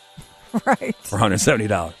 Right. For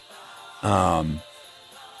 $170.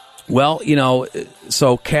 Well,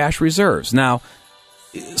 so cash reserves. Now,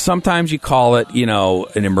 sometimes you call it,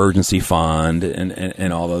 an emergency fund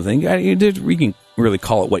and all those things. You can really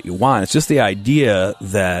call it what you want. It's just the idea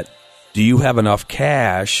that, do you have enough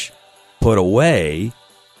cash put away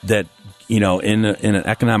that, in an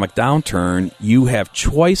economic downturn, you have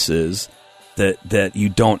choices that you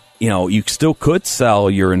don't, you still could sell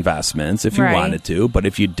your investments if you wanted to, but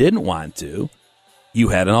if you didn't want to, you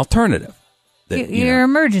had an alternative. Your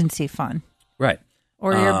emergency fund. Right.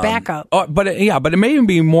 Or your backup. But it may even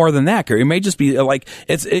be more than that, Gary. It may just be like,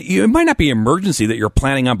 it might not be emergency that you're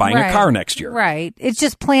planning on buying a car next year. Right. It's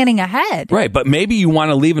just planning ahead. Right. But maybe you want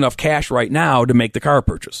to leave enough cash right now to make the car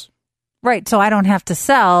purchase. Right. So I don't have to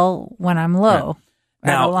sell when I'm low.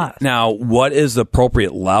 Right. Now, what is the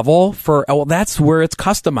appropriate level for? Well, that's where it's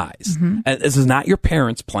customized. Mm-hmm. And this is not your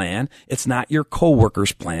parents' plan. It's not your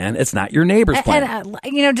coworker's plan. It's not your neighbor's plan.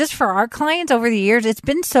 And just for our clients over the years, it's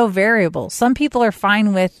been so variable. Some people are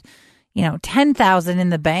fine with, $10,000 in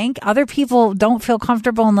the bank. Other people don't feel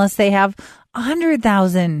comfortable unless they have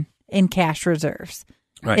 $100,000 in cash reserves.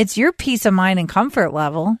 Right. It's your peace of mind and comfort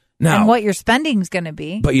level. Now, and what your spending is going to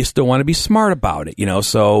be. But you still want to be smart about it,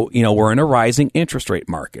 So, we're in a rising interest rate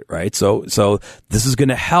market, right? So this is going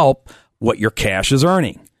to help what your cash is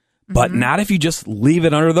earning, but not if you just leave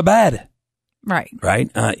it under the bed. Right.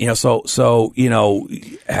 Right. Have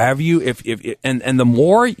you, and the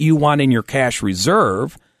more you want in your cash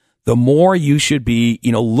reserve, the more you should be,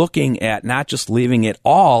 looking at not just leaving it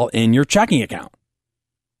all in your checking account.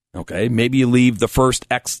 Okay. Maybe you leave the first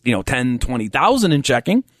 10, 20,000 in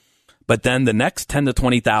checking. But then the next 10 to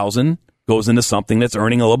 20,000 goes into something that's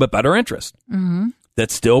earning a little bit better interest. Mm-hmm.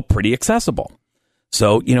 That's still pretty accessible.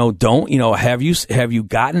 So, have you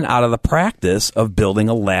gotten out of the practice of building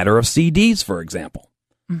a ladder of CDs, for example?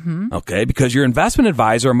 Mm-hmm. Okay, because your investment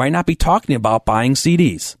advisor might not be talking about buying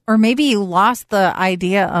CDs. Or maybe you lost the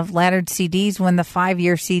idea of laddered CDs when the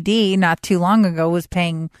 5-year CD not too long ago was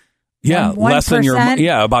paying 1%. Less than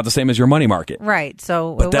about the same as your money market. Right.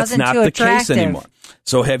 So but that's not the case anymore.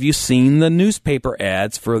 So have you seen the newspaper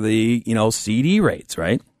ads for the, CD rates,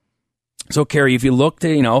 right? So Carrie, if you looked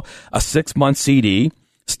at, a 6-month CD,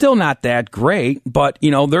 still not that great, but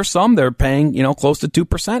there's some they're paying, close to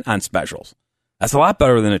 2% on specials. That's a lot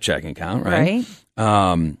better than a checking account, right?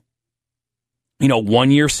 1-year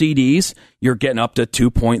CDs, you're getting up to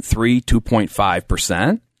 2.3,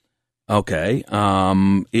 2.5%. Okay. A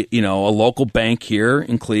local bank here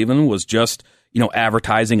in Cleveland was just,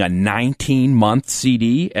 advertising a 19-month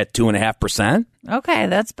CD at 2.5%. Okay,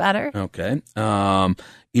 that's better. Okay. A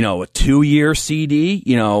 2-year CD,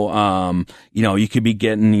 you could be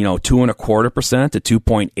getting, 2.25% to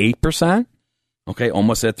 2.8%. Okay,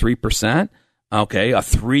 almost at 3%. Okay, a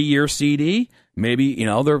 3-year CD, maybe,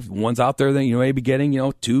 there are ones out there that you may be getting,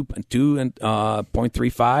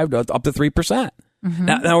 2.35 up to 3%. Mm-hmm.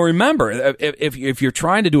 Now remember, if you're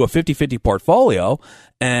trying to do a 50-50 portfolio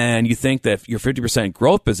and you think that your 50%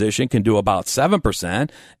 growth position can do about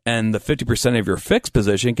 7% and the 50% of your fixed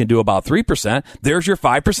position can do about 3%, there's your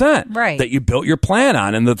 5% that you built your plan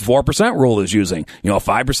on and the 4% rule is using, a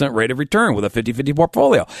 5% rate of return with a 50-50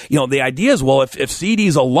 portfolio. The idea is, well, if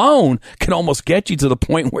CDs alone can almost get you to the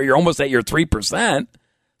point where you're almost at your 3%,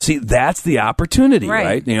 see, that's the opportunity,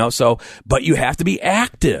 right? But you have to be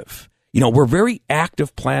active. We're very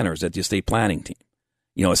active planners at the estate planning team.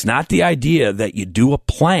 It's not the idea that you do a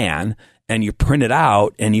plan and you print it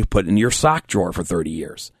out and you put it in your sock drawer for 30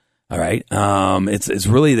 years. All right. It's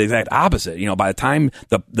really the exact opposite. By the time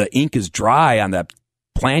the ink is dry on that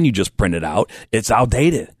plan you just printed out, it's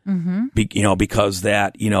outdated. Mm-hmm. Because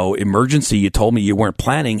that, emergency you told me you weren't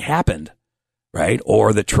planning happened, right?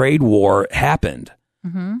 Or the trade war happened,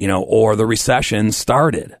 or the recession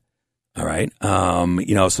started. All right.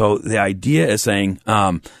 So the idea is saying,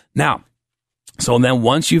 now, so then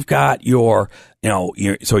once you've got your,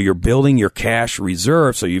 so you're building your cash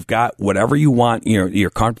reserve. So you've got whatever you want, you're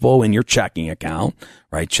comfortable in your checking account,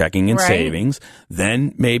 right? Checking and savings.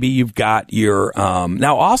 Then maybe you've got your,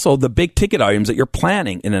 now also the big ticket items that you're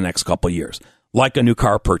planning in the next couple of years. Like a new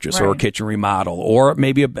car purchase or a kitchen remodel, or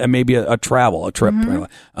maybe a travel, a trip,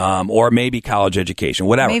 or maybe college education,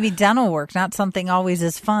 whatever. Maybe dental work, not something always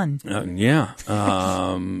as fun. No.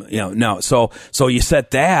 So you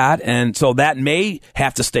set that, and so that may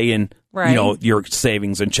have to stay in, your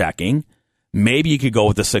savings and checking. Maybe you could go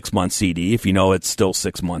with a 6-month CD if it's still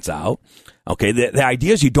 6 months out. Okay, the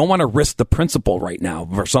idea is you don't want to risk the principal right now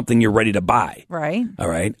for something you're ready to buy. Right. All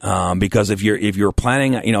right. Because if you're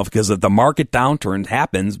planning, because if the market downturn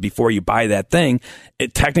happens before you buy that thing,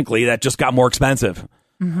 technically that just got more expensive.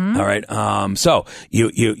 Mm-hmm. All right. So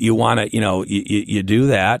you want to, you do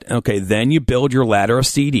that. Okay. Then you build your ladder of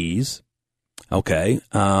CDs. Okay.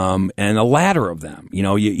 And a ladder of them.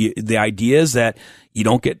 The idea is that you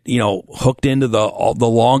don't get, hooked into the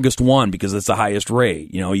longest one because it's the highest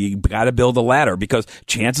rate. You got to build a ladder because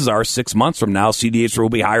chances are 6 months from now, CDs will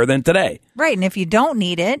be higher than today. Right. And if you don't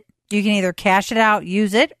need it, you can either cash it out,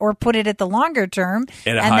 use it, or put it at the longer term.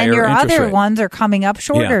 At a and higher then your interest other rate. Ones are coming up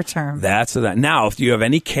shorter term. That's that. Now, if you have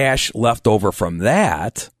any cash left over from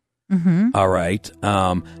that, all right,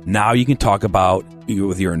 now you can talk about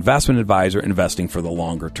with your investment advisor investing for the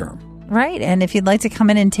longer term. Right. And if you'd like to come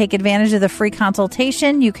in and take advantage of the free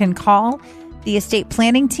consultation, you can call the estate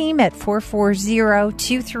planning team at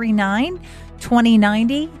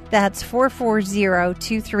 440-239-2090. That's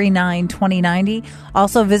 440-239-2090.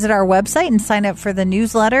 Also visit our website and sign up for the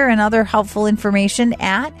newsletter and other helpful information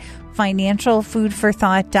at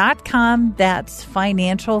financialfoodforthought.com. That's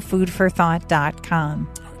financialfoodforthought.com.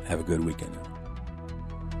 Have a good weekend.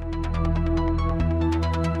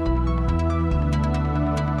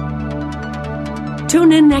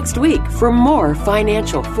 Tune in next week for more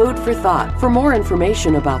financial food for thought. For more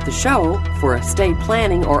information about the show, for estate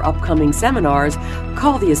planning or upcoming seminars,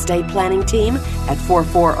 call the estate planning team at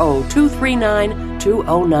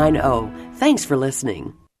 440-239-2090. Thanks for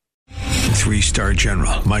listening. 3-star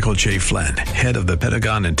General Michael J. Flynn, head of the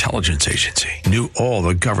Pentagon Intelligence Agency, knew all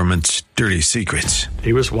the government's dirty secrets.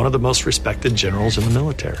 He was one of the most respected generals in the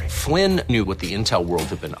military. Flynn knew what the intel world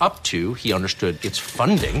had been up to. He understood its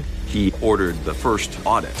funding. He ordered the first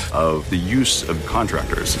audit of the use of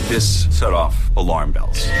contractors. This set off alarm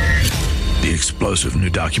bells. The explosive new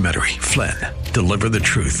documentary, Flynn, Deliver the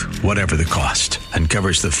Truth, Whatever the Cost,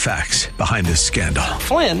 uncovers the facts behind this scandal.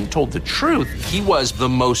 Flynn told the truth. He was the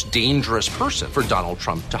most dangerous person for Donald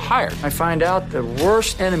Trump to hire. I find out the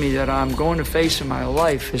worst enemy that I'm going to face in my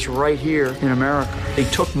life is right here in America. They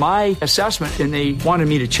took my assessment and they wanted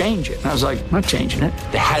me to change it. And I was like, I'm not changing it.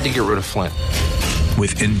 They had to get rid of Flynn.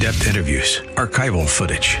 With in-depth interviews, archival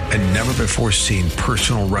footage, and never-before-seen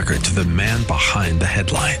personal records of the man behind the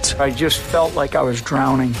headlines. I just felt like I was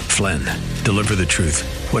drowning. Flynn, Deliver the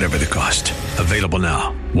Truth, Whatever the Cost. Available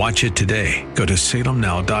now. Watch it today. Go to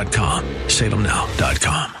salemnow.com.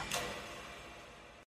 salemnow.com.